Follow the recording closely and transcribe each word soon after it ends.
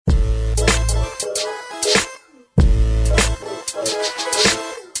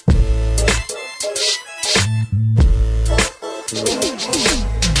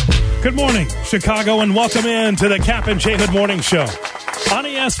Good morning, Chicago, and welcome in to the Kap J Morning Show on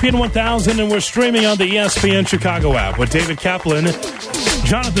ESPN 1000, and we're streaming on the ESPN Chicago app with David Kaplan,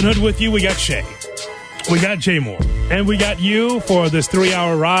 Jonathan Hood with you. We got Shay, we got Jay Moore, and we got you for this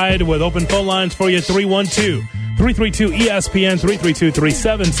 3-hour ride with open phone lines for you. 312-332-ESPN,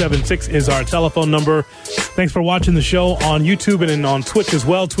 332-3776 is our telephone number. Thanks for watching the show on YouTube and on Twitch as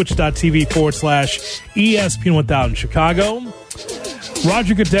well, twitch.tv/ESPN 1000 Chicago.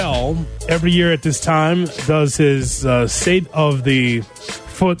 Roger Goodell, every year at this time, does his State of the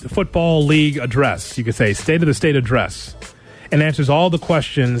Football League address. You could say State of the State address, and answers all the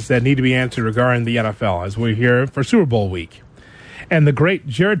questions that need to be answered regarding the NFL as we're here for Super Bowl week. And the great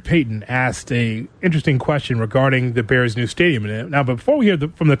Jared Payton asked an interesting question regarding the Bears' new stadium. Now, but before we hear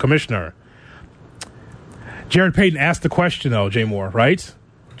from the commissioner, Jared Payton asked the question, though, Jay Moore, right?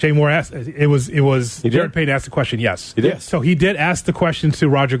 Jay Moore asked. It was Jared Payton asked the question. Yes, he did. So he did ask the question to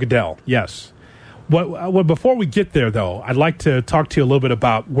Roger Goodell. Yes. What? Before we get there, though, I'd like to talk to you a little bit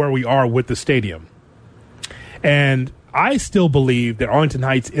about where we are with the stadium. And I still believe that Arlington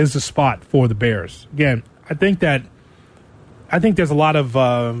Heights is the spot for the Bears. Again, I think there's a lot of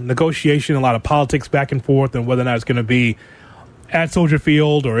negotiation, a lot of politics back and forth, and whether or not it's going to be at Soldier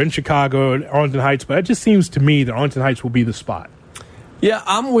Field or in Chicago or Arlington Heights. But it just seems to me that Arlington Heights will be the spot. Yeah,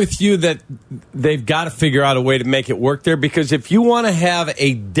 I'm with you that they've got to figure out a way to make it work there, because if you want to have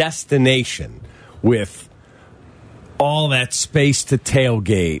a destination with all that space to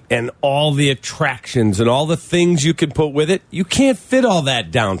tailgate and all the attractions and all the things you can put with it, you can't fit all that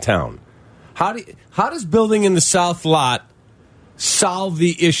downtown. How does building in the South Lot solve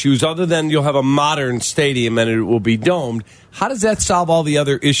the issues other than you'll have a modern stadium and it will be domed? How does that solve all the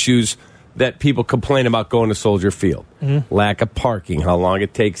other issues that people complain about going to Soldier Field? Mm-hmm. Lack of parking, how long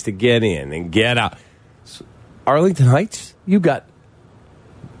it takes to get in and get out. So Arlington Heights, you've got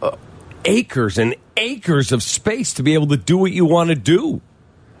acres and acres of space to be able to do what you want to do.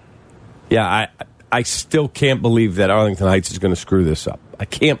 Yeah, I still can't believe that Arlington Heights is going to screw this up. I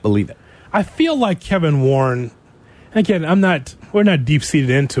can't believe it. I feel like Kevin Warren, and again, we're not deep-seated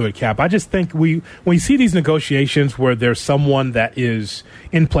into it, Cap. I just think when you see these negotiations where there's someone that is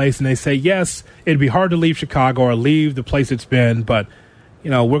in place and they say, yes, it'd be hard to leave Chicago or leave the place it's been, but,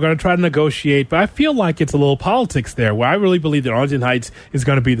 we're going to try to negotiate. But I feel like it's a little politics there, where I really believe that Arlington Heights is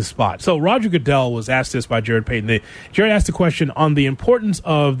going to be the spot. So Roger Goodell was asked this by Jared Payton. Jared asked a question on the importance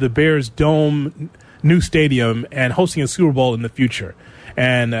of the Bears' Dome new stadium and hosting a Super Bowl in the future.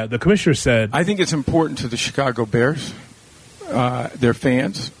 And the commissioner said, I think it's important to the Chicago Bears, their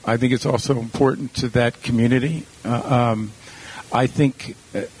fans. I think it's also important to that community. I think,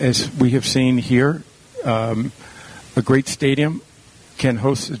 as we have seen here, a great stadium can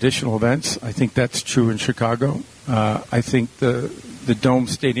host additional events. I think that's true in Chicago. I think the Dome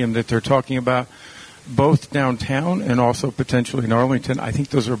Stadium that they're talking about, both downtown and also potentially in Arlington, I think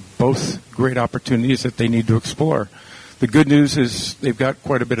those are both great opportunities that they need to explore. The good news is they've got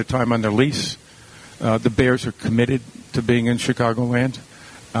quite a bit of time on their lease. The Bears are committed to being in Chicagoland.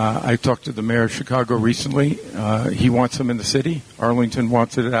 I talked to the mayor of Chicago recently. He wants them in the city. Arlington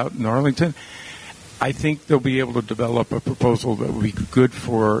wants it out in Arlington. I think they'll be able to develop a proposal that will be good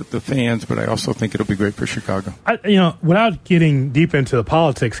for the fans, but I also think it'll be great for Chicago. Without getting deep into the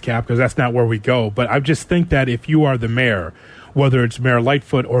politics, Cap, because that's not where we go, but I just think that if you are the mayor, whether it's Mayor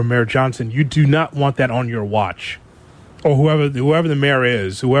Lightfoot or Mayor Johnson, you do not want that on your watch. Or whoever the mayor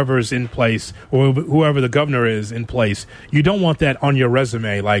is, whoever is in place, or whoever the governor is in place, you don't want that on your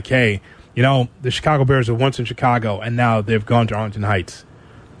resume. Like, hey, the Chicago Bears were once in Chicago, and now they've gone to Arlington Heights.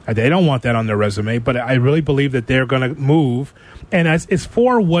 They don't want that on their resume, but I really believe that they're going to move. And it's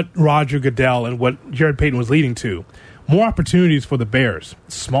for what Roger Goodell and what Jared Payton was leading to. More opportunities for the Bears.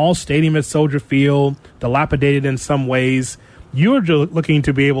 Small stadium at Soldier Field, dilapidated in some ways. You're looking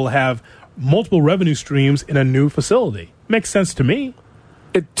to be able to have multiple revenue streams in a new facility. Makes sense to me.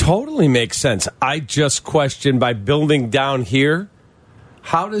 It totally makes sense. I just question, by building down here,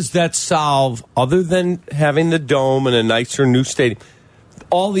 how does that solve, other than having the dome and a nicer new stadium,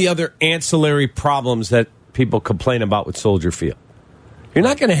 all the other ancillary problems that people complain about with Soldier Field? You're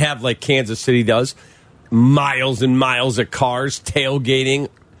not going to have, like Kansas City does, miles and miles of cars tailgating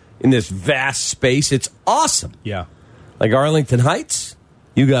in this vast space. It's awesome. Yeah. Like Arlington Heights,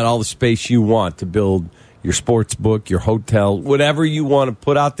 you got all the space you want to build your sports book, your hotel, whatever you want to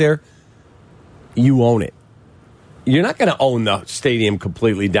put out there, you own it. You're not going to own the stadium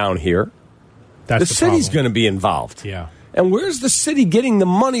completely down here. That's the city's going to be involved. Yeah. And where's the city getting the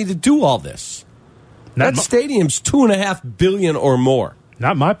money to do all this? That stadium's $2.5 billion or more.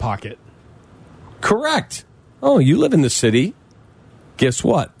 Not my pocket. Correct. Oh, you live in the city. Guess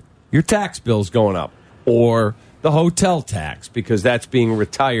what? your tax bill's going up, or the hotel tax, because that's being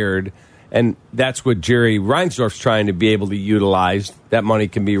retired, and that's what Jerry Reinsdorf's trying to be able to utilize. That money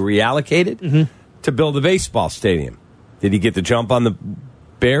can be reallocated to build a baseball stadium. Did he get the jump on the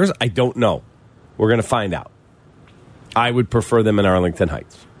Bears? I don't know. We're going to find out. I would prefer them in Arlington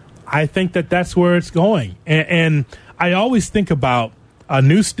Heights. I think that's where it's going. And I always think about a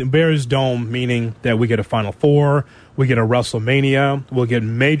new Bears Dome, meaning that we get a Final Four, we get a WrestleMania, we'll get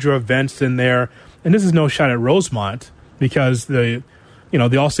major events in there. And this is no shot at Rosemont, because the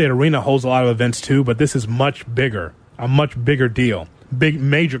Allstate Arena holds a lot of events too, but this is much bigger, a much bigger deal. Big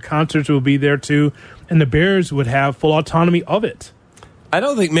major concerts will be there too, and the Bears would have full autonomy of it. I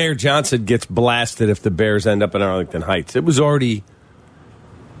don't think Mayor Johnson gets blasted if the Bears end up in Arlington Heights. It was already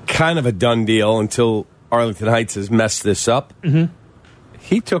kind of a done deal until Arlington Heights has messed this up.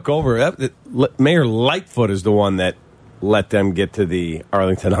 He took over. Mayor Lightfoot is the one that let them get to the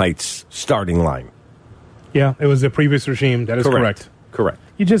Arlington Heights starting line. Yeah, it was the previous regime. That is correct. Correct.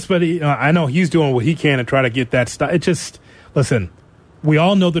 I know he's doing what he can to try to get that stuff. Listen, we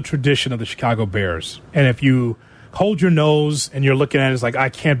all know the tradition of the Chicago Bears. And if you hold your nose and you're looking at it, it's like, I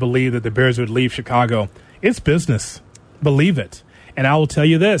can't believe that the Bears would leave Chicago. It's business. Believe it. And I will tell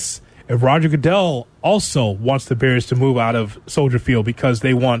you this. If Roger Goodell also wants the Bears to move out of Soldier Field because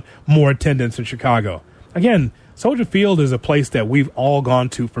they want more attendance in Chicago. Again, Soldier Field is a place that we've all gone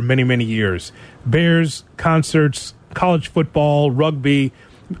to for many, many years. Bears, concerts, college football, rugby,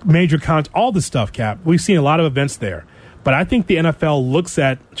 major concerts, all the stuff, Cap. We've seen a lot of events there. But I think the NFL looks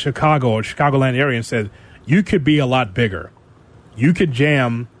at Chicago or Chicagoland area and says, you could be a lot bigger. You could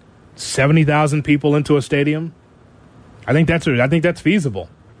jam 70,000 people into a stadium. I think that's feasible.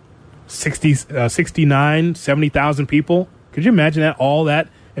 69, 70,000 people. Could you imagine that, all that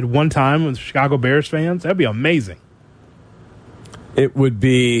at one time with Chicago Bears fans? That'd be amazing. It would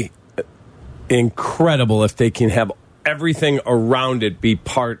be incredible if they can have everything around it be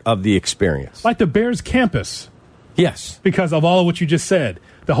part of the experience. Like the Bears campus. Yes. Because of all of what you just said.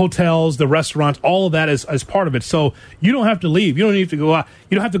 The hotels, the restaurants, all of that is part of it. So you don't have to leave. You don't need to go out.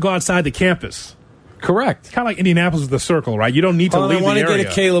 You don't have to go outside the campus. Correct. Kind of like Indianapolis with the Circle, right? You don't need to leave the area. I want to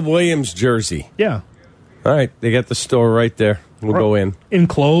get a Caleb Williams jersey. Yeah. All right. They got the store right there. We'll go in.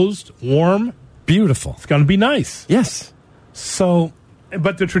 Enclosed, warm. Beautiful. It's going to be nice. Yes. So,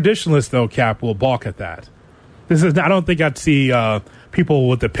 but the traditionalists, though, Cap, will balk at that. I don't think I'd see people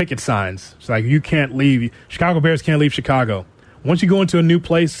with the picket signs. It's like, you can't leave. Chicago Bears can't leave Chicago. Once you go into a new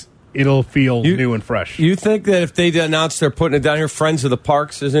place, it'll feel new and fresh. You think that if they announce they're putting it down here, Friends of the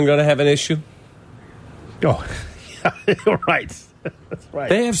Parks isn't going to have an issue? Oh, yeah, right. That's right.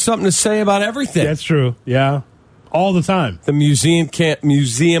 They have something to say about everything. That's true. Yeah. All the time. The museum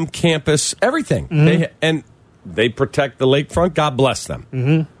campus, everything. They protect the lakefront. God bless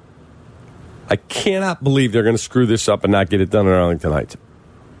them. I cannot believe they're going to screw this up and not get it done in Arlington Heights.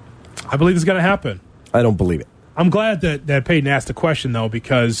 I believe it's going to happen. I don't believe it. I'm glad that Peyton asked the question, though,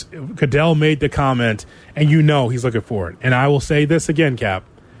 because Goodell made the comment, and he's looking for it. And I will say this again, Cap.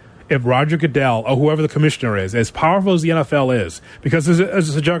 If Roger Goodell, or whoever the commissioner is, as powerful as the NFL is, because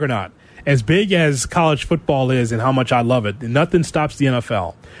it's a juggernaut, as big as college football is and how much I love it, nothing stops the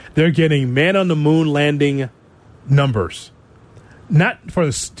NFL. They're getting man-on-the-moon landing numbers. Not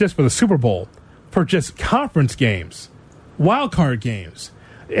just for the Super Bowl, for just conference games, wild card games.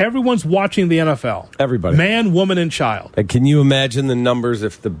 Everyone's watching the NFL. Everybody. Man, woman, and child. And can you imagine the numbers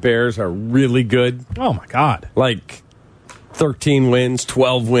if the Bears are really good? Oh, my God. Like 13 wins,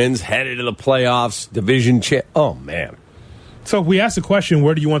 12 wins, headed to the playoffs, division champ. Oh, man. So if we ask the question,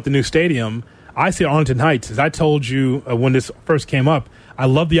 where do you want the new stadium? I say Arlington Heights. As I told you when this first came up, I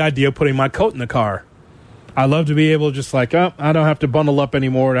love the idea of putting my coat in the car. I love to be able to just I don't have to bundle up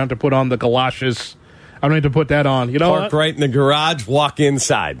anymore. I don't have to put on the galoshes. I don't need to put that on. You know Park right in the garage, walk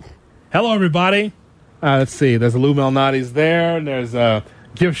inside. Hello, everybody. Let's see. There's a Lou Malnati's there, and there's a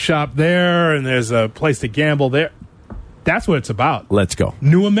gift shop there, and there's a place to gamble there. That's what it's about. Let's go.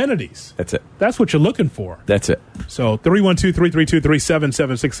 New amenities. That's it. That's what you're looking for. That's it. So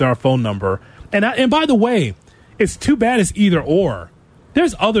 312-332-3776 is our phone number. And by the way, it's too bad it's either or.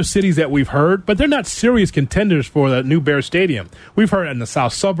 There's other cities that we've heard, but they're not serious contenders for the new Bear Stadium. We've heard it in the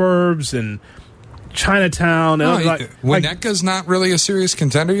south suburbs and Chinatown. Winnebago's not really a serious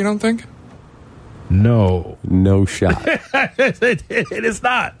contender, you don't think? No shot. It is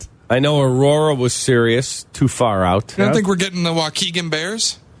not. I know Aurora was serious, too far out. You don't think we're getting the Waukegan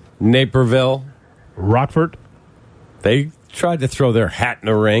Bears? Naperville. Rockford. They tried to throw their hat in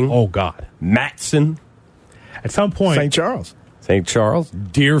the ring. Oh, God. Matson. At some point. St. Charles.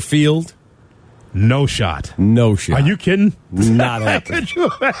 Deerfield. No shot. No shot. Are you kidding? Not happening.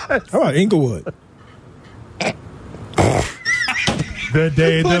 How about Inglewood? The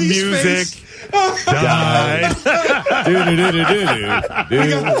day the Buddy's music face. died.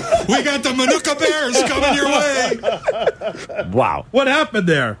 We got the Manuka Bears coming your way. Wow. What happened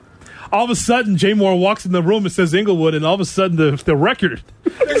there? All of a sudden, Jay Moore walks in the room and says Inglewood, and all of a sudden the record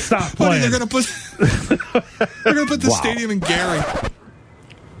stopped Buddy, playing. they're gonna put the stadium in Gary,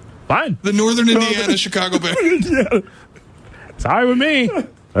 Fine. the Northern Indiana Chicago Bears. Sorry with me.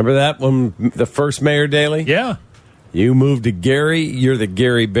 Remember that when the first Mayor Daley? Yeah. You moved to Gary, you're the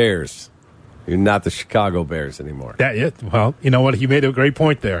Gary Bears. You're not the Chicago Bears anymore. Well, you know what? He made a great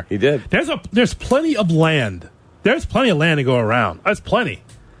point there. He did. There's plenty of land. There's plenty of land to go around. That's plenty.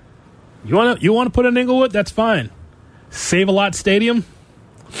 You want to put in Inglewood? That's fine. Save-A-Lot Stadium?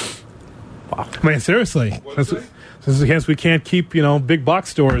 Wow. I mean, seriously. Since we can't keep, big box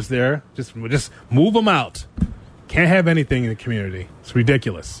stores there, just move them out. Can't have anything in the community. It's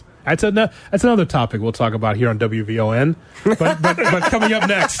ridiculous. That's another topic we'll talk about here on WVON. But coming up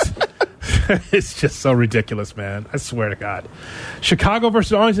next, it's just so ridiculous, man. I swear to God. Chicago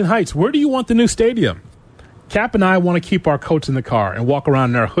versus Arlington Heights. Where do you want the new stadium? Kap and I want to keep our coats in the car and walk around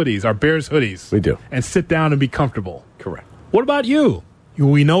in our hoodies, our Bears hoodies. We do. And sit down and be comfortable. Correct. What about you?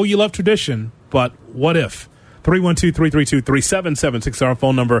 We know you love tradition, but what if? 312-332-3776, our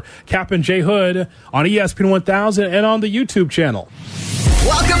phone number. Kap and J Hood on ESPN 1000 and on the YouTube channel.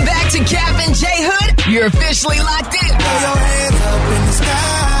 Welcome back to Kap and J Hood. You're officially locked in.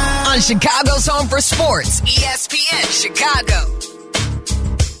 On Chicago's Home for Sports, ESPN Chicago.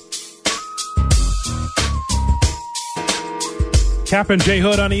 Kap and J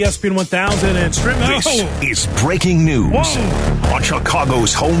Hood on ESPN 1000 and streaming. This is breaking news on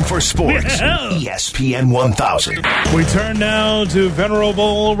Chicago's Home for Sports, ESPN 1000. We turn now to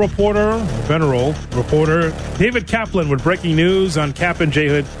venerable reporter David Kaplan with breaking news on Kap and J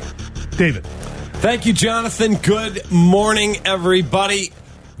Hood. David. Thank you, Jonathan. Good morning, everybody.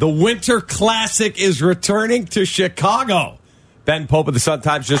 The Winter Classic is returning to Chicago. Ben Pope of the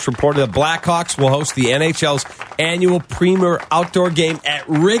Sun-Times just reported the Blackhawks will host the NHL's annual premier outdoor game at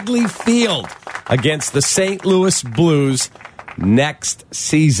Wrigley Field against the St. Louis Blues next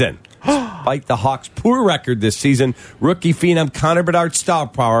season. Despite the Hawks' poor record this season, rookie phenom Connor Bedard's star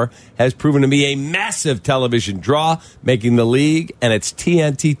power has proven to be a massive television draw, making the league and its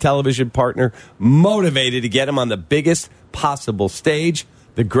TNT television partner motivated to get him on the biggest possible stage.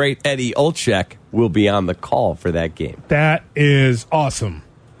 The great Eddie Olczyk will be on the call for that game. That is awesome.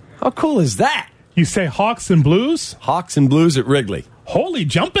 How cool is that? You say Hawks and Blues? Hawks and Blues at Wrigley. Holy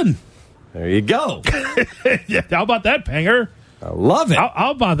jumping. There you go. Yeah, how about that, Panger? I love it.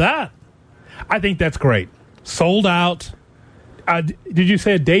 How about that? I think that's great. Sold out. Did you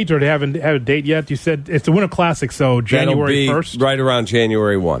say a date, or they haven't had a date yet? You said it's the Winter Classic, so January 1st? Right around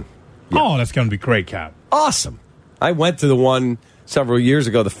January 1. Yeah. Oh, that's going to be great, Kap. Awesome. I went to the one several years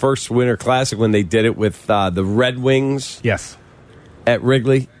ago, the first Winter Classic, when they did it with the Red Wings. Yes. At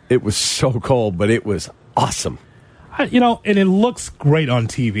Wrigley. It was so cold, but it was awesome. And it looks great on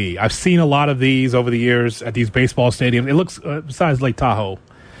TV. I've seen a lot of these over the years at these baseball stadiums. It looks, besides Lake Tahoe,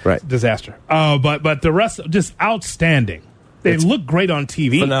 right, disaster. But the rest, just outstanding. They look great on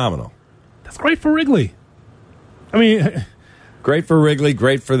TV. Phenomenal. That's great for Wrigley. I mean, great for Wrigley,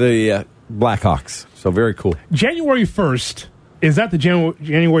 great for the Blackhawks. So very cool. January 1st, is that the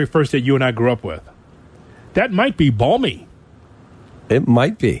January 1st that you and I grew up with? That might be balmy. It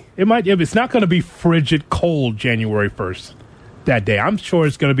might be. It's not going to be frigid cold January 1st that day. I'm sure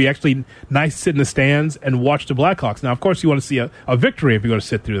it's going to be actually nice to sit in the stands and watch the Blackhawks. Now, of course, you want to see a victory if you're going to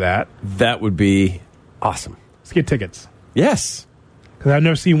sit through that. That would be awesome. Let's get tickets. Yes. Because I've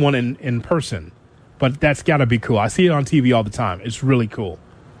never seen one in person. But that's got to be cool. I see it on TV all the time. It's really cool.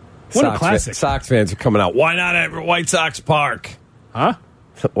 What a classic. Sox fans are coming out. Why not at White Sox Park? Huh?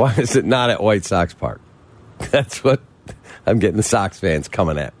 Why is it not at White Sox Park? That's what I'm getting, the Sox fans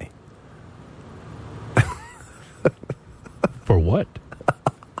coming at me. For what?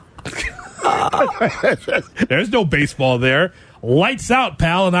 There's no baseball there. Lights out,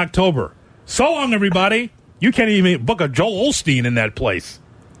 pal, in October. So long, everybody. You can't even book a Joel Osteen in that place.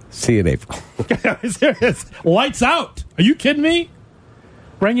 See you in April. Serious. Lights out. Are you kidding me?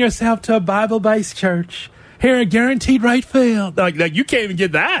 Bring yourself to a Bible-based church. Here at Guaranteed Right Field. Like you can't even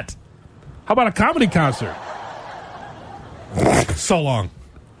get that. How about a comedy concert? So long.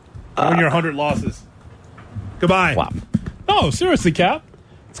 When you're 100 losses. Goodbye. Wow. No, seriously, Kap.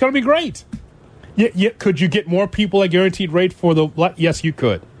 It's going to be great. Could you get more people at Guaranteed Rate for the... Yes, you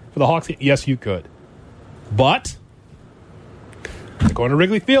could. For the Hawks, yes, you could. But... They're going to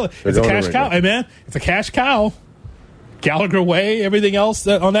Wrigley Field. It's a cash cow. Hey, man, it's a cash cow. Gallagher Way, everything else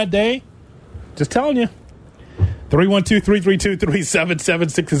on that day. Just telling you.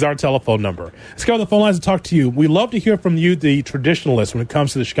 312-332-3776 is our telephone number. Let's go to the phone lines and talk to you. We love to hear from you, the traditionalist, when it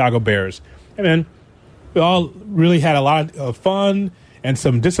comes to the Chicago Bears. Hey, man, we all really had a lot of fun and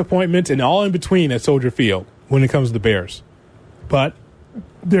some disappointments and all in between at Soldier Field when it comes to the Bears. But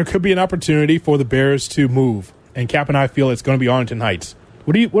there could be an opportunity for the Bears to move, and Kap and I feel it's going to be Arlington Heights.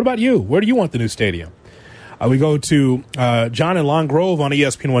 What about you? Where do you want the new stadium? We go to John in Long Grove on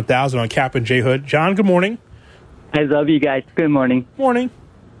ESPN 1000 on Kap and J Hood. John, good morning. I love you guys. Good morning. Morning.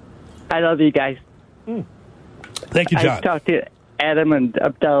 I love you guys. Thank you, John. I talk to Adam and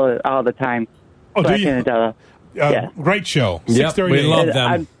Abdullah all the time. Oh, do you? And Abdullah. Yeah. Great show. Yep, we love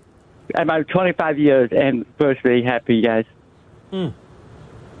them. I'm 25 years anniversary. Happy, guys.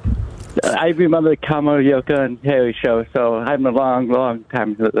 I remember the Kamo, Yoka, and Harry show, so I'm a long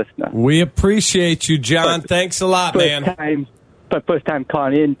time listener. We appreciate you, John. Thanks a lot, man. First time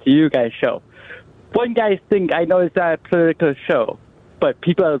calling in to you guys' show. One guy's thing, I know it's not a political show, but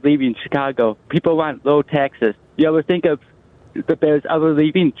people are leaving Chicago. People want low taxes. You ever think of the Bears ever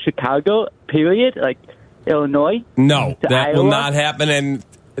leaving Chicago, period? Like Illinois? No, that Iowa? will not happen. And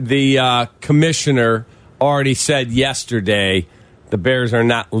the commissioner already said yesterday the Bears are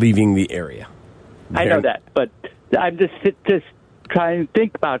not leaving the area. I know that, but I'm just trying to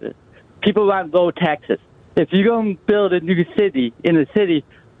think about it. People want low taxes. If you're going to build a new city in a city,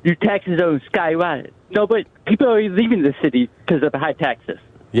 your taxes don't skyrocket. No, but people are leaving the city because of the high taxes.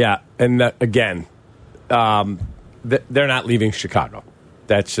 Yeah, and again, they're not leaving Chicago.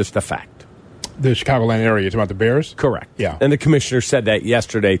 That's just a fact. The Chicagoland area, you're talking about the Bears? Correct. Yeah. And the commissioner said that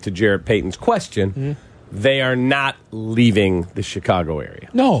yesterday to Jarrett Payton's question. Mm-hmm. They are not leaving the Chicago area.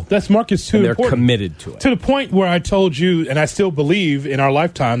 No, that's Marcus too important. They're committed to it. To the point where I told you, and I still believe in our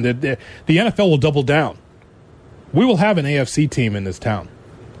lifetime, that the NFL will double down. We will have an AFC team in this town.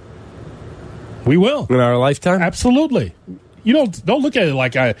 We will. In our lifetime? Absolutely. You don't look at it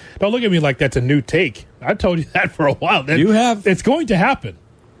like don't look at me like that's a new take. I told you that for a while. You have. It's going to happen.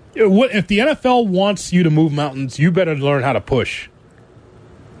 If the NFL wants you to move mountains, you better learn how to push.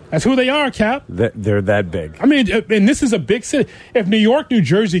 That's who they are, Kap. They're that big. I mean, and this is a big city. If New York, New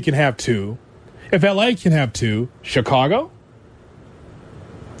Jersey can have two, if LA can have two, Chicago?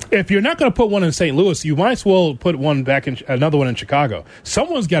 If you're not going to put one in St. Louis, you might as well put another one in Chicago.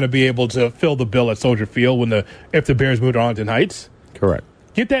 Someone's got to be able to fill the bill at Soldier Field if the Bears move to Arlington Heights. Correct.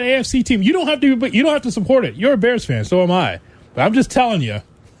 Get that AFC team. You don't have to support it. You're a Bears fan, so am I. But I'm just telling you,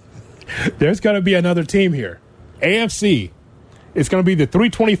 there's got to be another team here. AFC. It's going to be the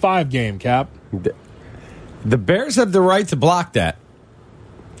 325 game, Kap. The Bears have the right to block that.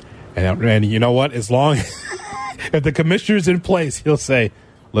 And you know what? As long if the commissioner's in place, he'll say,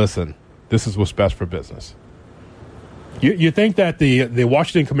 listen, this is what's best for business. You think that the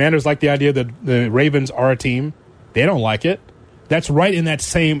Washington Commanders like the idea that the Ravens are a team? They don't like it. That's right in that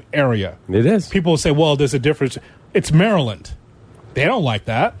same area. It is. People will say, well, there's a difference. It's Maryland. They don't like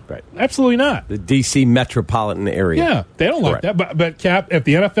that. Right. Absolutely not. The D.C. metropolitan area. Yeah, they don't Correct. like that. But Kap, if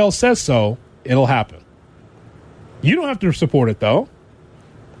the NFL says so, it'll happen. You don't have to support it, though.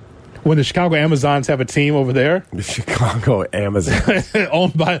 When the Chicago Amazons have a team over there. The Chicago Amazons.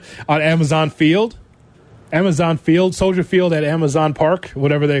 Owned on Amazon Field. Amazon Field, Soldier Field at Amazon Park,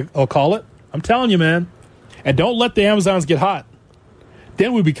 whatever they'll call it. I'm telling you, man. And don't let the Amazons get hot.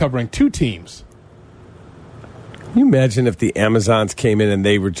 Then we'd be covering two teams. Can you imagine if the Amazons came in and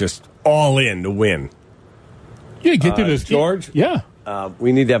they were just all in to win? Yeah, get through this. George? Yeah.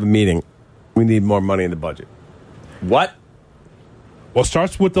 We need to have a meeting. We need more money in the budget. What? Well, it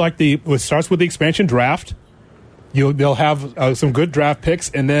starts with the expansion draft. They'll have some good draft picks,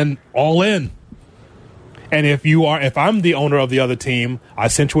 and then all in. And if I'm the owner of the other team, I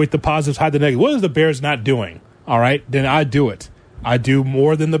accentuate the positives, hide the negatives. What is the Bears not doing? All right, then I do it. I do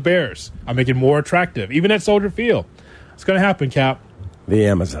more than the Bears. I make it more attractive, even at Soldier Field. It's going to happen, Kap. The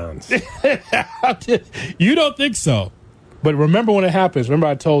Amazons. You don't think so, but remember when it happens. Remember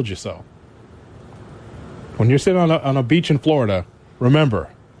I told you so. When you're sitting on a beach in Florida, remember.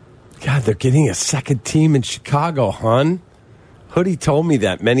 God, they're getting a second team in Chicago, hon. Hoodie told me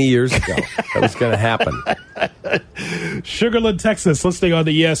that many years ago. That was going to happen. Sugarland, Texas, listening on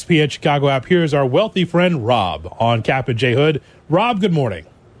the ESPN Chicago app. Here's our wealthy friend, Rob, on Kap and J Hood. Rob, good morning.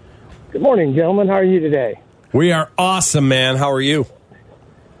 Good morning, gentlemen. How are you today? We are awesome, man. How are you?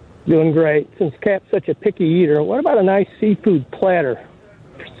 Doing great. Since Cap's such a picky eater, what about a nice seafood platter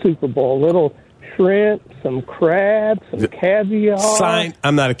for Super Bowl? A little shrimp, some crab, some caviar.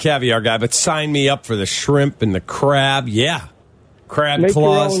 I'm not a caviar guy, but sign me up for the shrimp and the crab. Yeah. Crab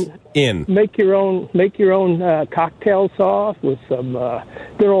claws in. Make your own cocktail sauce with some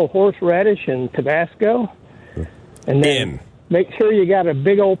good old horseradish and Tabasco. And then make sure you got a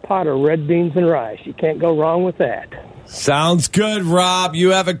big old pot of red beans and rice. You can't go wrong with that. Sounds good, Rob. You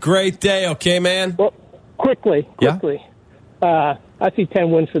have a great day, okay, man? Well, quickly. I see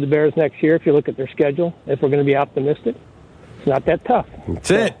 10 wins for the Bears next year if you look at their schedule, if we're going to be optimistic. It's not that tough.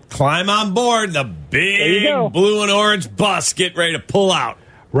 That's it. Climb on board the big blue and orange bus. Get ready to pull out.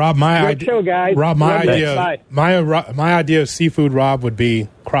 Rob, my idea. Show, guys. Rob, my idea of seafood, Rob, would be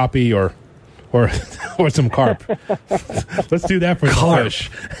crappie or some carp. Let's do that for the fish.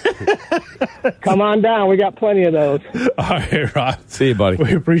 Come on down. We got plenty of those. All right, Rob. See you, buddy.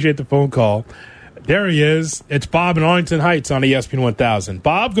 We appreciate the phone call. There he is. It's Bob in Arlington Heights on ESPN 1000.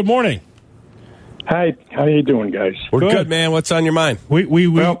 Bob, good morning. Hi, how you doing, guys? We're good, man. What's on your mind?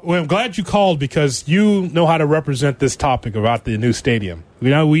 I'm glad you called because you know how to represent this topic about the new stadium.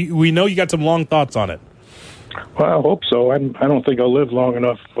 We know you got some long thoughts on it. Well, I hope so. I don't think I'll live long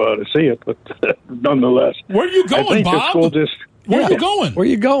enough to see it, but nonetheless. Where are you going, Bob? Where are you going? Where are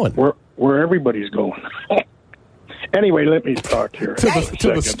you going? Where everybody's going. Anyway, let me talk here. To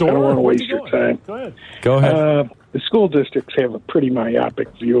the store? I don't want to waste your time. Go ahead. The school districts have a pretty myopic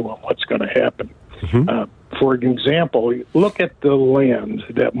view on what's going to happen. Mm-hmm. For example, look at the land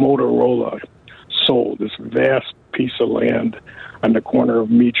that Motorola sold, this vast piece of land on the corner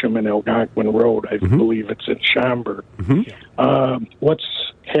of Meacham and Algonquin Road. I believe it's in Schaumburg. What's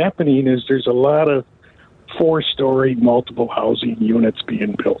happening is there's a lot of 4-story multiple housing units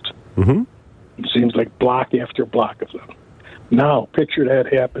being built. It seems like block after block of them. Now, picture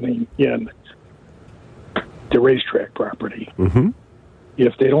that happening in the racetrack property.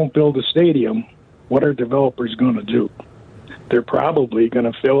 If they don't build a stadium, what are developers going to do? They're probably going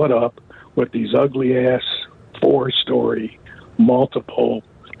to fill it up with these ugly-ass 4-story, multiple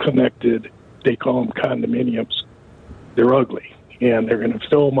connected, they call them condominiums. They're ugly, and they're going to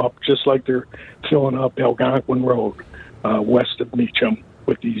fill them up just like they're filling up Algonquin Road west of Meacham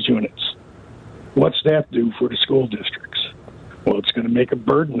with these units. What's that do for the school districts? Well, it's going to make a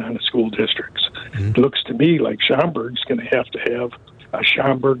burden on the school districts. It looks to me like Schaumburg's going to have a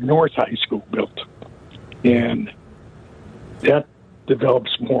Schaumburg North High School built. And that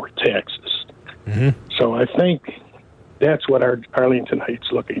develops more taxes. So I think that's what Arlington Heights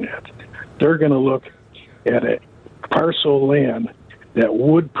looking at. They're going to look at a parcel of land that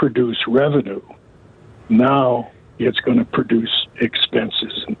would produce revenue. Now it's going to produce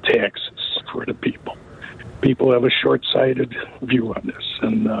expenses and taxes for the people. People have a short-sighted view on this,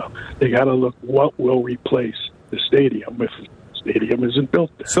 and they got to look what will replace the stadium if the stadium isn't built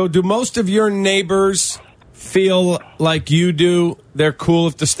there. So do most of your neighbors feel like you do? They're cool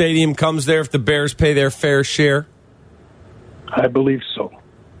if the stadium comes there, if the Bears pay their fair share? I believe so.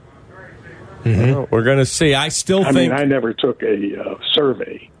 We're going to see. I mean, I never took a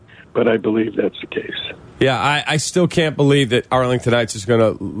survey, but I believe that's the case. Yeah, I still can't believe that Arlington Heights is going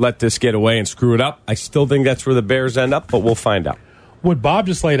to let this get away and screw it up. I still think that's where the Bears end up, but we'll find out. What Bob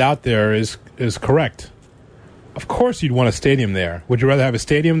just laid out there is correct. Of course you'd want a stadium there. Would you rather have a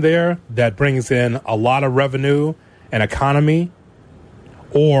stadium there that brings in a lot of revenue and economy,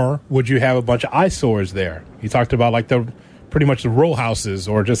 or would you have a bunch of eyesores there? You talked about like pretty much the row houses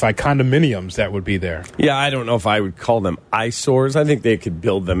or just like condominiums that would be there. Yeah, I don't know if I would call them eyesores. I think they could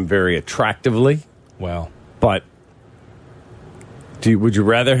build them very attractively. Well, but would you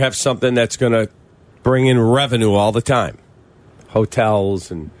rather have something that's going to bring in revenue all the time? Hotels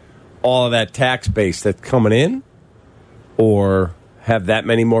and all of that tax base that's coming in? Or have that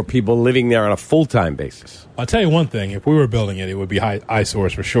many more people living there on a full-time basis? I'll tell you one thing. If we were building it, it would be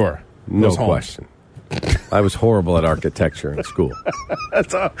eyesores for sure. No question. I was horrible at architecture in school.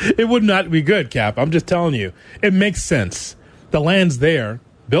 It would not be good, Cap. I'm just telling you. It makes sense. The land's there.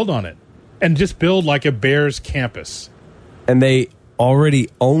 Build on it. And just build like a Bears campus. And they already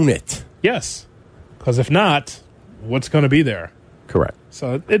own it. Yes. Because if not, what's going to be there? Correct.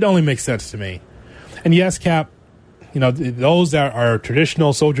 So it only makes sense to me. And yes, Cap, those that are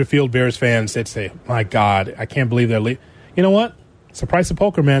traditional Soldier Field Bears fans, they'd say, my God, I can't believe they're leaving. You know what? It's the price of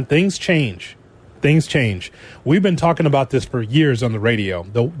poker, man. Things change. Things change. We've been talking about this for years on the radio,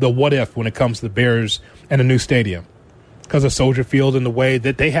 the what if when it comes to the Bears and a new stadium. Because of Soldier Field and the way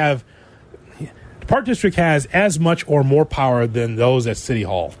that they have. The Park District has as much or more power than those at City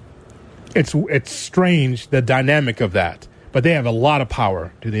Hall. It's strange, the dynamic of that. But they have a lot of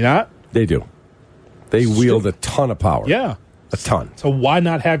power, do they not? They do. They wield a ton of power. Yeah. A ton. So why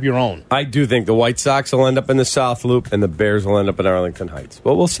not have your own? I do think the White Sox will end up in the South Loop and the Bears will end up in Arlington Heights.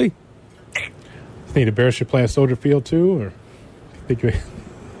 But we'll see. You think the Bears should play at Soldier Field too? Or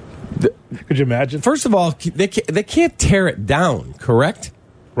Could you imagine? First of all, they can't tear it down, correct?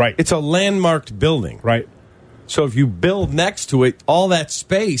 Right. It's a landmarked building. Right. So if you build next to it, all that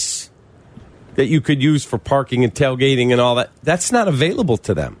space that you could use for parking and tailgating and all that, that's not available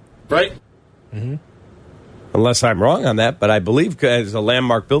to them. Right. Mm-hmm. Unless I'm wrong on that, but I believe as a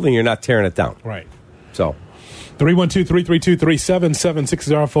landmark building, you're not tearing it down. Right. So 312-332-3776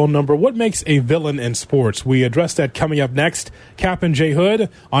 is our phone number. What makes a villain in sports? We address that coming up next. Kap and J Hood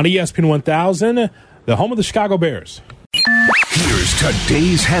on ESPN 1000, the home of the Chicago Bears. Here's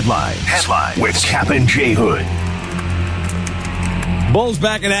today's headline with Kap and J Hood. Bulls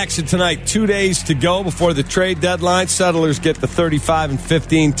back in action tonight. 2 days to go before the trade deadline. Settlers get the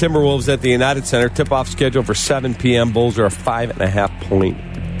 35-15 Timberwolves at the United Center. Tip-off scheduled for 7 p.m. Bulls are a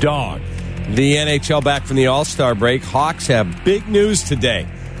 5.5-point dog. The NHL back from the All-Star break. Hawks have big news today.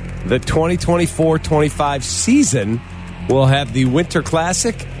 The 2024-25 season will have the Winter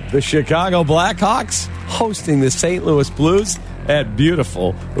Classic. The Chicago Blackhawks hosting the St. Louis Blues at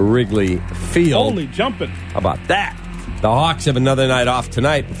beautiful Wrigley Field. Holy jumping. How about that? The Hawks have another night off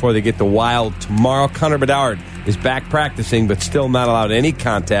tonight before they get the Wild tomorrow. Connor Bedard is back practicing, but still not allowed any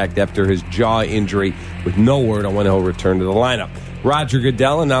contact after his jaw injury, with no word on when he'll return to the lineup. Roger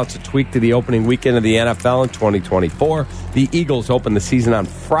Goodell announced a tweak to the opening weekend of the NFL in 2024. The Eagles open the season on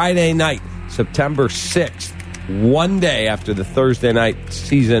Friday night, September 6th, one day after the Thursday night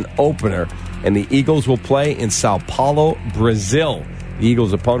season opener, and the Eagles will play in Sao Paulo, Brazil. The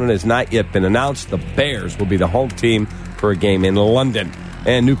Eagles' opponent has not yet been announced. The Bears will be the home team for a game in London.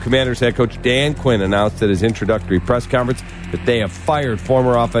 And new Commanders head coach Dan Quinn announced at his introductory press conference that they have fired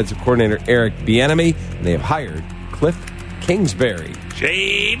former offensive coordinator Eric Bieniemy, and they have hired Cliff Kingsbury.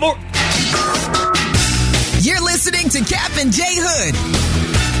 Jay Moore. You're listening to Kap and J Hood.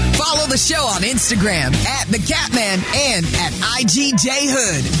 Follow the show on Instagram at The Catman and at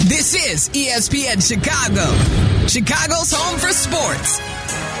IGJHood. This is ESPN Chicago, Chicago's home for sports.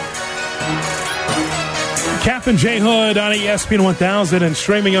 Kap and J Hood on ESPN 1000 and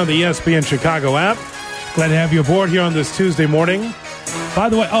streaming on the ESPN Chicago app. Glad to have you aboard here on this Tuesday morning. By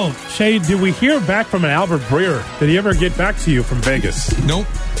the way, Shay, did we hear back from an Albert Breer? Did he ever get back to you from Vegas? Nope.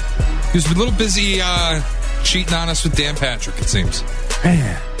 He was a little busy cheating on us with Dan Patrick, it seems.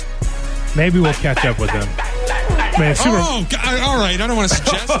 Man, maybe we'll catch up with him. Man, all right. I don't want to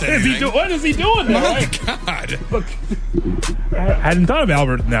suggest anything. What is he doing there? My God. Look, I hadn't thought of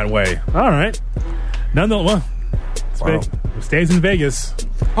Albert in that way. All right. Nonetheless, stays in Vegas.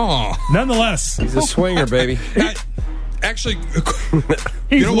 Oh. Nonetheless. He's a swinger, baby. Actually,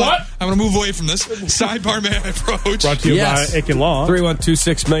 you know what? I'm going to move away from this. Sidebar man approach. Brought to you by Aiken Law.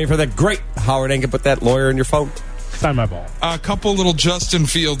 312-6 million for that great Howard Aiken. Put that lawyer in your phone. Sign my ball. A couple little Justin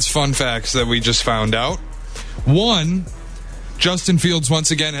Fields fun facts that we just found out. One, Justin Fields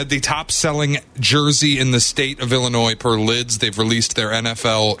once again had the top-selling jersey in the state of Illinois per Lids. They've released their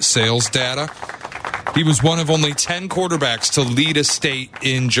NFL sales data. He was one of only 10 quarterbacks to lead a state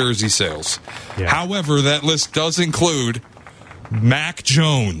in jersey sales. Yeah. However, that list does include Mac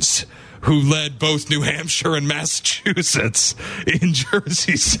Jones, who led both New Hampshire and Massachusetts in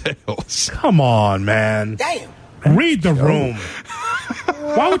jersey sales. Come on, man. Damn. Read the room.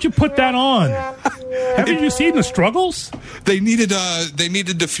 Why would you put that on? Haven't you seen the struggles? They needed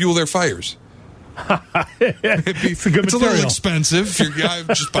to fuel their fires. It's a good material. It's a little expensive if you're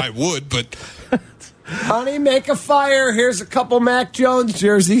just buy wood, but... Honey, make a fire. Here's a couple Mac Jones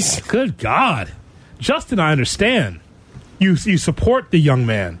jerseys. Good God. Justin, I understand. You support the young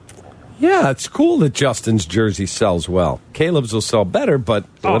man. Yeah, it's cool that Justin's jersey sells well. Caleb's will sell better, but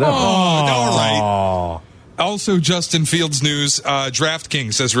whatever. All right. Also, Justin Fields news.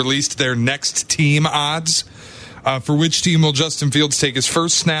 DraftKings has released their next team odds. For which team will Justin Fields take his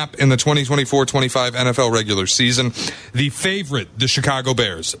first snap in the 2024-25 NFL regular season? The favorite, the Chicago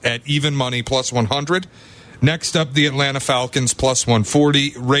Bears, at even money plus 100. Next up, the Atlanta Falcons plus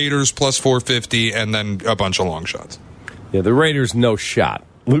 140, Raiders plus 450, and then a bunch of long shots. Yeah, the Raiders, no shot.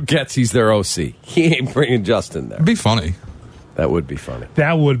 Luke Getsy's their OC. He ain't bringing Justin there. It'd be funny. That would be funny.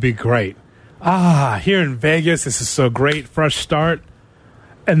 That would be great. Here in Vegas, this is so great. Fresh start.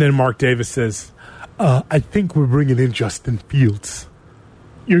 And then Mark Davis says... I think we're bringing in Justin Fields.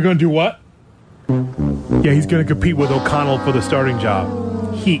 You're going to do what? Yeah, he's going to compete with O'Connell for the starting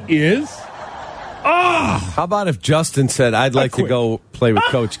job. He is? How about if Justin said, I'd like to go play with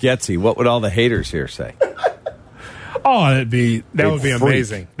Coach Getsy? What would all the haters here say? That would be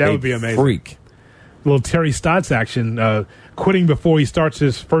amazing. That would be amazing. Freak. A little Terry Stotts action, quitting before he starts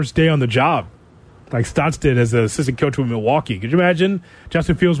his first day on the job, like Stotts did as an assistant coach with Milwaukee. Could you imagine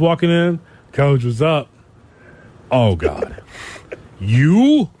Justin Fields walking in? Coach, what's up? Oh, God.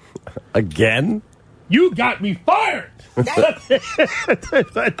 You? Again? You got me fired.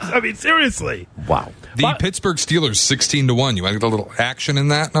 I mean, seriously. Wow. The Pittsburgh Steelers 16-1. You want to get a little action in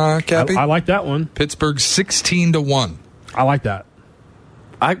that, Cappy? I like that one. Pittsburgh 16-1. I like that.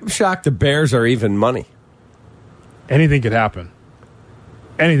 I'm shocked the Bears are even money. Anything could happen.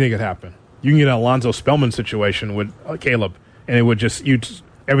 Anything could happen. You can get an Alonzo Spellman situation with Caleb, and it would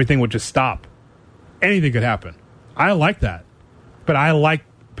everything would just stop. Anything could happen. I like that, but I like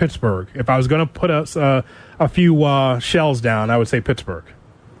Pittsburgh. If I was going to put a few shells down, I would say Pittsburgh.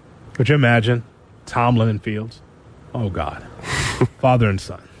 Could you imagine Tomlin and Fields? Oh God, father and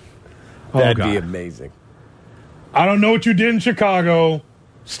son. Oh, That'd God. be amazing. I don't know what you did in Chicago.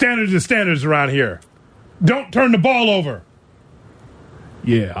 Standards are standards around here. Don't turn the ball over.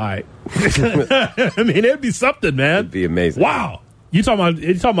 Yeah, all right. I mean, it'd be something, man. It'd be amazing. Wow. You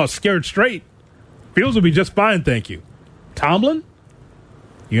talking about scared straight. Fields will be just fine, thank you. Tomlin?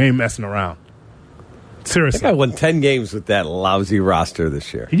 You ain't messing around. Seriously. I think I won 10 games with that lousy roster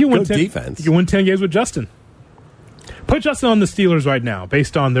this year. You win Good defense. You can win 10 games with Justin. Put Justin on the Steelers right now,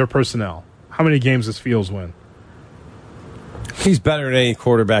 based on their personnel. How many games does Fields win? He's better than any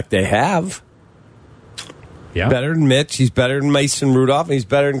quarterback they have. Yeah. Better than Mitch. He's better than Mason Rudolph. And he's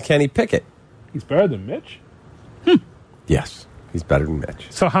better than Kenny Pickett. He's better than Mitch? Yes, he's better than Mitch.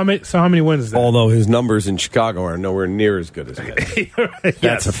 So how many wins is that? Although his numbers in Chicago are nowhere near as good as Mitch. Yes.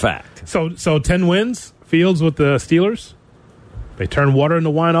 That's a fact. So 10 wins, Fields with the Steelers. They turn water into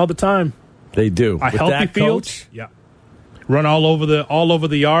wine all the time. They do. A With healthy that Fields, coach, yeah. Run all over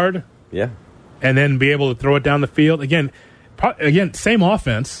the yard, yeah. and then be able to throw it down the field. Again, same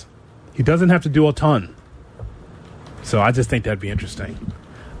offense. He doesn't have to do a ton. So I just think that'd be interesting.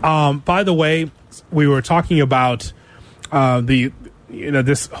 By the way, we were talking about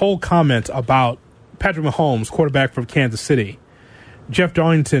this whole comment about Patrick Mahomes, quarterback from Kansas City. Jeff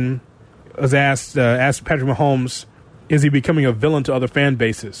Darlington was asked Patrick Mahomes, is he becoming a villain to other fan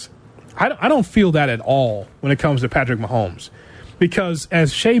bases? I don't feel that at all when it comes to Patrick Mahomes. Because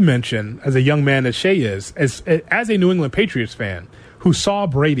as Shea mentioned, as a young man as Shea is, as a New England Patriots fan who saw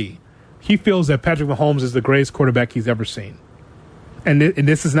Brady, he feels that Patrick Mahomes is the greatest quarterback he's ever seen. And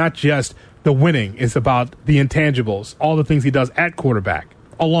this is not just the winning. It's about the intangibles, all the things he does at quarterback,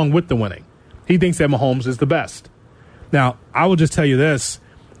 along with the winning. He thinks that Mahomes is the best. Now, I will just tell you this.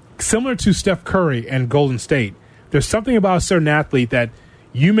 Similar to Steph Curry and Golden State, there's something about a certain athlete that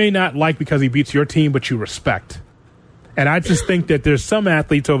you may not like because he beats your team, but you respect. And I just think that there's some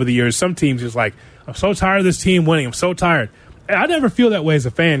athletes over the years, some teams just like, I'm so tired of this team winning. I'm so tired. And I never feel that way as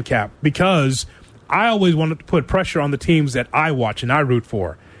a fan, Cap, because I always want to put pressure on the teams that I watch and I root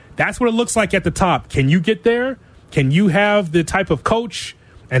for. That's what it looks like at the top. Can you get there? Can you have the type of coach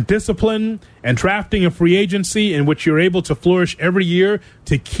and discipline and drafting and free agency in which you're able to flourish every year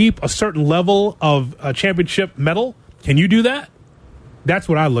to keep a certain level of a championship medal? Can you do that? That's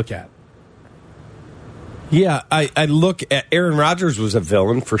what I look at. Yeah, I look at Aaron Rodgers was a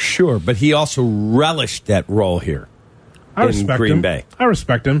villain for sure, but he also relished that role here in Green Bay. I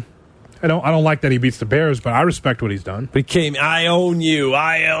respect him. I don't like that he beats the Bears, but I respect what he's done. Became, I own you.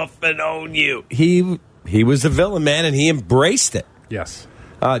 I often own you. He was the villain, man, and he embraced it. Yes.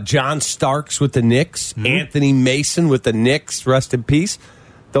 John Starks with the Knicks, Anthony Mason with the Knicks, rest in peace.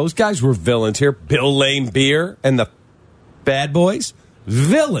 Those guys were villains here. Bill Laimbeer and the Bad Boys,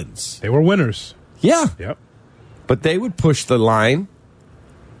 villains. They were winners. Yeah. Yep. But they would push the line,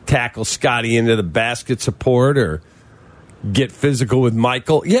 tackle Scotty into the basket support, or get physical with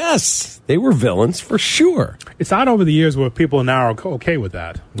Michael. Yes, they were villains for sure. It's odd over the years where people now are okay with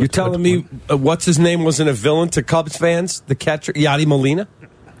that. You're telling me what's his name wasn't a villain to Cubs fans? The catcher, Yadi Molina?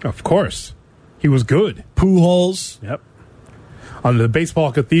 Of course. He was good. Pujols. Yep. On the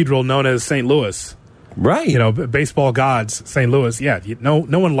baseball cathedral known as St. Louis. Right. You know, baseball gods, St. Louis. Yeah, no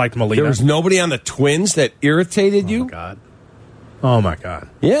one liked Molina. There was nobody on the Twins that irritated you? Oh, my God. Oh, my God.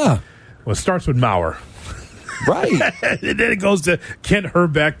 Yeah. Well, it starts with Mauer. Right. And then it goes to Kent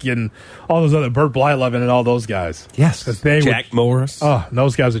Herbeck and all those other, Bert Blyleven and all those guys. Yes. Jack Morris. Oh,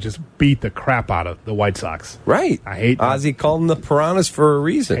 those guys would just beat the crap out of the White Sox. Right. I hate them. Ozzie called them the Piranhas for a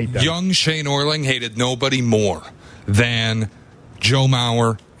reason. Young Shane Orling hated nobody more than Joe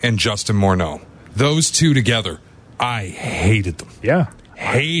Mauer and Justin Morneau. Those two together, I hated them. Yeah.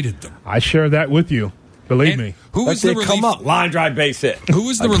 Hated them. I share that with you. Believe me. Who was the relief? Come up, line drive base hit. Who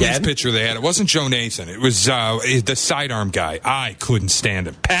was the relief pitcher they had? It wasn't Joe Nathan. It was the sidearm guy. I couldn't stand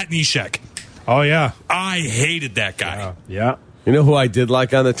him. Pat Neshek. Oh, yeah. I hated that guy. Yeah. You know who I did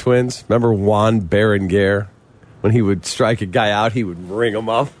like on the Twins? Remember Juan Berenguer? When he would strike a guy out, he would ring him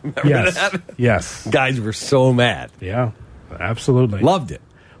up. Remember that? Yes. Guys were so mad. Yeah. Absolutely. Loved it.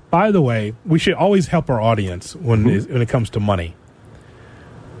 By the way, we should always help our audience when it comes to money.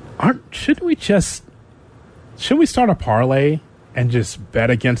 Should we start a parlay and just bet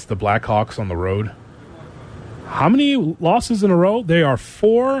against the Blackhawks on the road? How many losses in a row? They are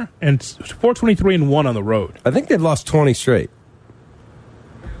 4-23-1 on the road. I think they've lost 20 straight.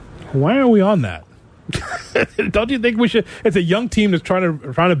 Why are we on that? Don't you think we should? It's a young team that's trying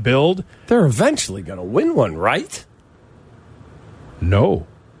to build. They're eventually going to win one, right? No.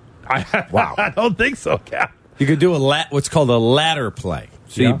 Wow. I don't think so, Cap. You could do what's called a ladder play.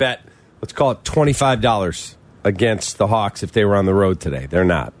 So you bet, let's call it $25 against the Hawks if they were on the road today. They're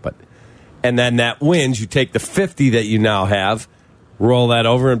not, and then that wins. You take the 50 that you now have, roll that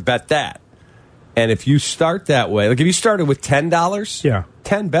over, and bet that. And if you start that way, like if you started with $10,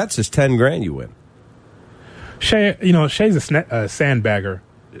 10 bets is $10,000 you win. Shay, Shay's a sandbagger.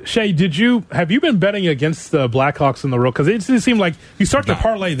 Shay, have you been betting against the Blackhawks on the road? Because it just seemed like you start to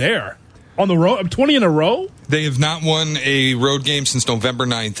parlay there on the road. 20 in a row. They have not won a road game since November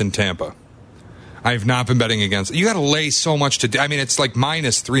 9th in Tampa. I have not been betting against. You got to lay so much to. I mean, it's like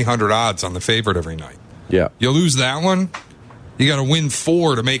minus 300 odds on the favorite every night. Yeah, you lose that one, you got to win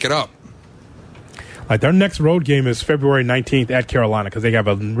 4 to make it up. Like their next road game is February 19th at Carolina because they have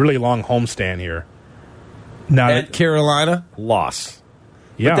a really long homestand here. Now at Carolina, loss.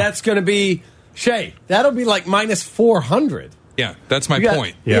 Yeah, but that's going to be Shay. That'll be like minus 400. Yeah, that's my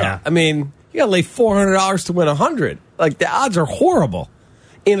point. Yeah, I mean, you got to lay $400 to win 100. Like the odds are horrible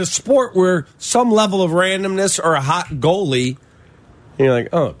in a sport where some level of randomness or a hot goalie, and you're like,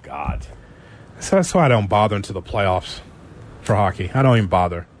 oh God. So that's why I don't bother into the playoffs for hockey. I don't even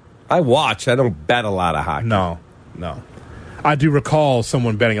bother. I watch. I don't bet a lot of hockey. No. I do recall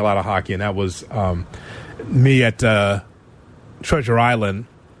someone betting a lot of hockey, and that was me at Treasure Island,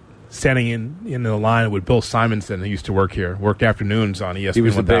 standing in the line with Bill Simonson, who used to worked afternoons on ESPN. He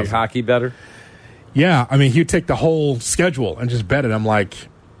was 1000. a big hockey bettor? Yeah, I mean, he'd take the whole schedule and just bet it. I'm like,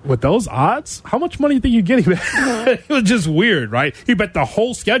 with those odds, how much money do you think you're getting? It was just weird, right? He bet the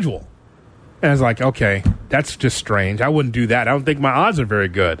whole schedule. And I was like, okay, that's just strange. I wouldn't do that. I don't think my odds are very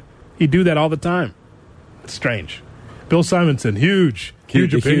good. He'd do that all the time. It's strange. Bill Simonson, huge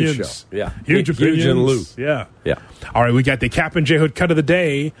opinions. Huge show. Yeah. Huge opinions. Huge and Lou. Yeah. Yeah. All right, we got the Kap and J Hood cut of the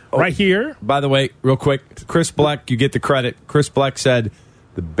day right here. By the way, real quick, Chris Bleck, you get the credit. Chris Bleck said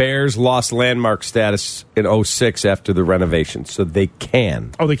the Bears lost landmark status in 2006 after the renovation, so they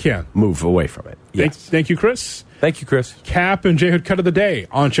can. Oh, they can. Move away from it. Yes. Thank you, Chris. Thank you, Chris. Kap and J Hood cut of the day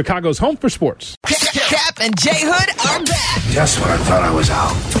on Chicago's Home for Sports. Kap and J Hood are back. Just when I thought I was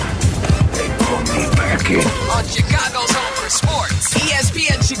out, they pulled me back in. On Chicago's Home for Sports,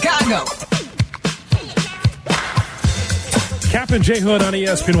 ESPN Chicago. Kap and J Hood on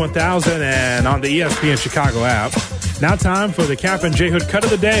ESPN 1000 and on the ESPN Chicago app. Now time for the Kap and J Hood cut of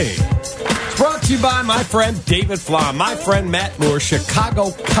the day. It's brought to you by my friend David Flom, my friend Matt Moore,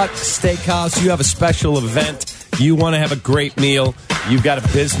 Chicago Cut Steakhouse. You have a special event. You want to have a great meal. You've got a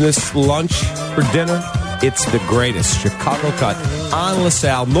business lunch for dinner. It's the greatest. Chicago Cut on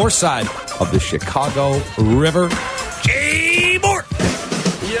LaSalle, north side of the Chicago River. J. Moore.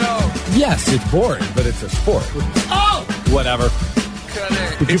 Yo. Yes, it's boring, but it's a sport. Oh! Whatever.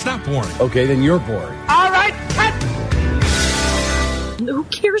 It's not boring. Okay, then you're boring. All right, cut. Who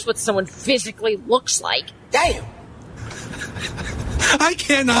cares what someone physically looks like? Damn. I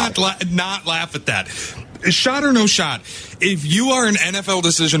cannot not laugh at that. Shot or no shot, if you are an NFL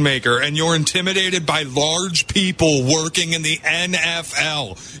decision maker and you're intimidated by large people working in the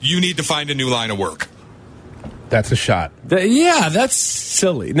NFL, you need to find a new line of work. That's a shot. Yeah, that's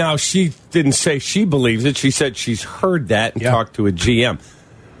silly. Now, she didn't say she believes it. She said she's heard that and talked to a GM.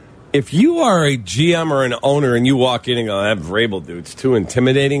 If you are a GM or an owner and you walk in and go, that Vrabel dude's too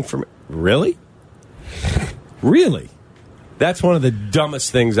intimidating for me. Really? Really? That's one of the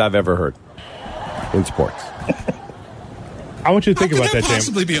dumbest things I've ever heard in sports. I want you to think about that, James. How could that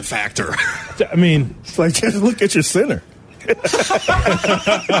possibly be a factor? I mean, it's like, just look at your center.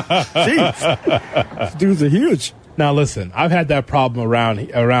 Jeez. These dudes are huge. Now, listen, I've had that problem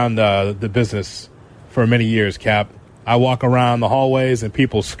around the business for many years, Cap. I walk around the hallways and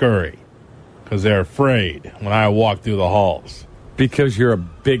people scurry because they're afraid when I walk through the halls. Because you're a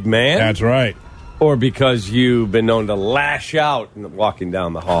big man? That's right. Or because you've been known to lash out walking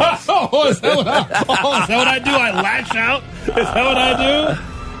down the hall? Is that what I do? I lash out? Is that what I do?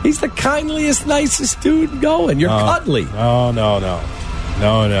 He's the kindliest, nicest dude going. You're cuddly. No.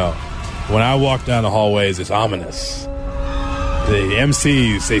 When I walk down the hallways, it's ominous. The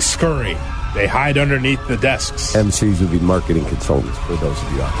MCs, they scurry. They hide underneath the desks. MCs would be marketing consultants for those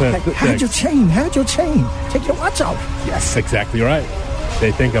of you out there. Hide your chain. Hide your chain. Take your watch off. Yes, exactly right.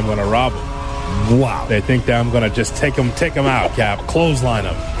 They think I'm going to rob them. Wow. They think that I'm going to just take them out, Cap. Clothesline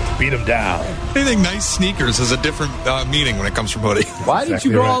them. Beat them down. I think nice sneakers has a different meaning when it comes from Hoodie. Why did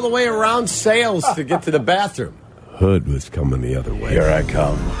you go all the way around sales to get to the bathroom? Hood was coming the other way. Here I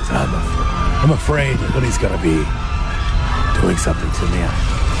come. I'm afraid Hoodie's going to be doing something to me.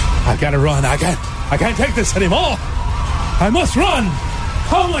 I got to run. I can't take this anymore. I must run.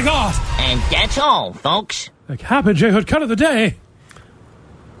 Oh, my God. And that's all, folks. The Kap J Hood cut of the day.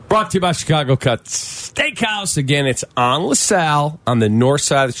 Brought to you by Chicago Cuts Steakhouse. Again, it's on LaSalle on the north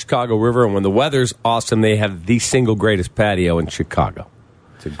side of the Chicago River. And when the weather's awesome, they have the single greatest patio in Chicago.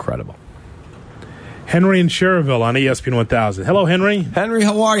 It's incredible. Henry in Cherville on ESPN 1000. Hello, Henry. Henry,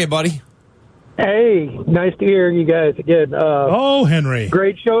 how are you, buddy? Hey, nice to hear you guys again. Henry.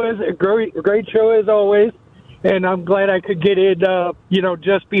 Great show as always. And I'm glad I could get in,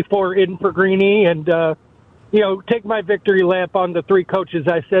 just before in for Greeny and, take my victory lap on the 3 coaches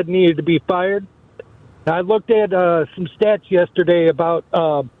I said needed to be fired. I looked at some stats yesterday about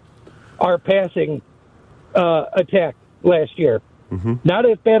our passing attack last year. Mm-hmm. Not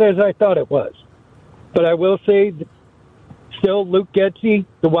as bad as I thought it was. But I will say, still Luke Getzey,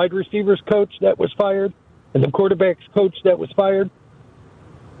 the wide receivers coach that was fired, and the quarterbacks coach that was fired,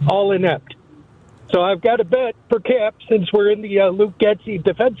 all inept. So I've got a bet for Cap since we're in the Luke Getzey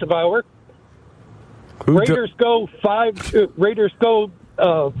defensive hour. Raiders go 5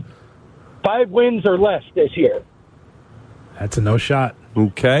 wins or less this year. That's a no shot.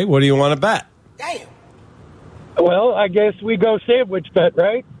 Okay, what do you want to bet? Damn. Well, I guess we go sandwich bet,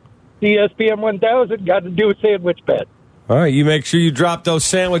 right? ESPN 1000 got to do a sandwich bet. All right, you make sure you drop those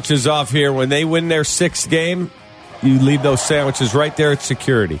sandwiches off here. When they win their 6th game, you leave those sandwiches right there at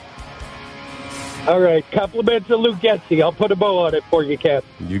security. All right, compliments to Luke Getzey. I'll put a bow on it for you, Cap.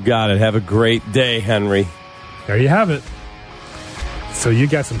 You got it. Have a great day, Henry. There you have it. So you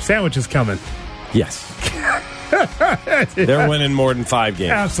got some sandwiches coming. Yes. They're winning more than 5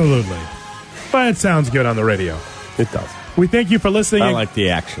 games. Absolutely. But it sounds good on the radio. It does. We thank you for listening. I like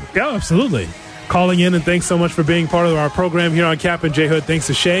the action. Yeah, absolutely. Calling in, and thanks so much for being part of our program here on Kap and J Hood. Thanks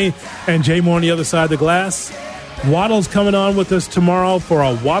to Shay and Jay Moore on the other side of the glass. Waddle's coming on with us tomorrow for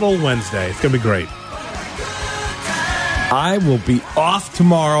a Waddle Wednesday. It's going to be great. I will be off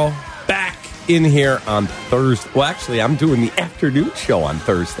tomorrow, back in here on Thursday. Well, actually, I'm doing the afternoon show on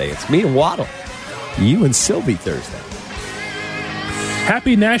Thursday. It's me and Waddle. You and Sylvie Thursday.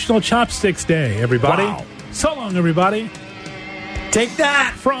 Happy National Chopsticks Day, everybody. Wow. So long, everybody. Take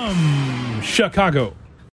that from Chicago.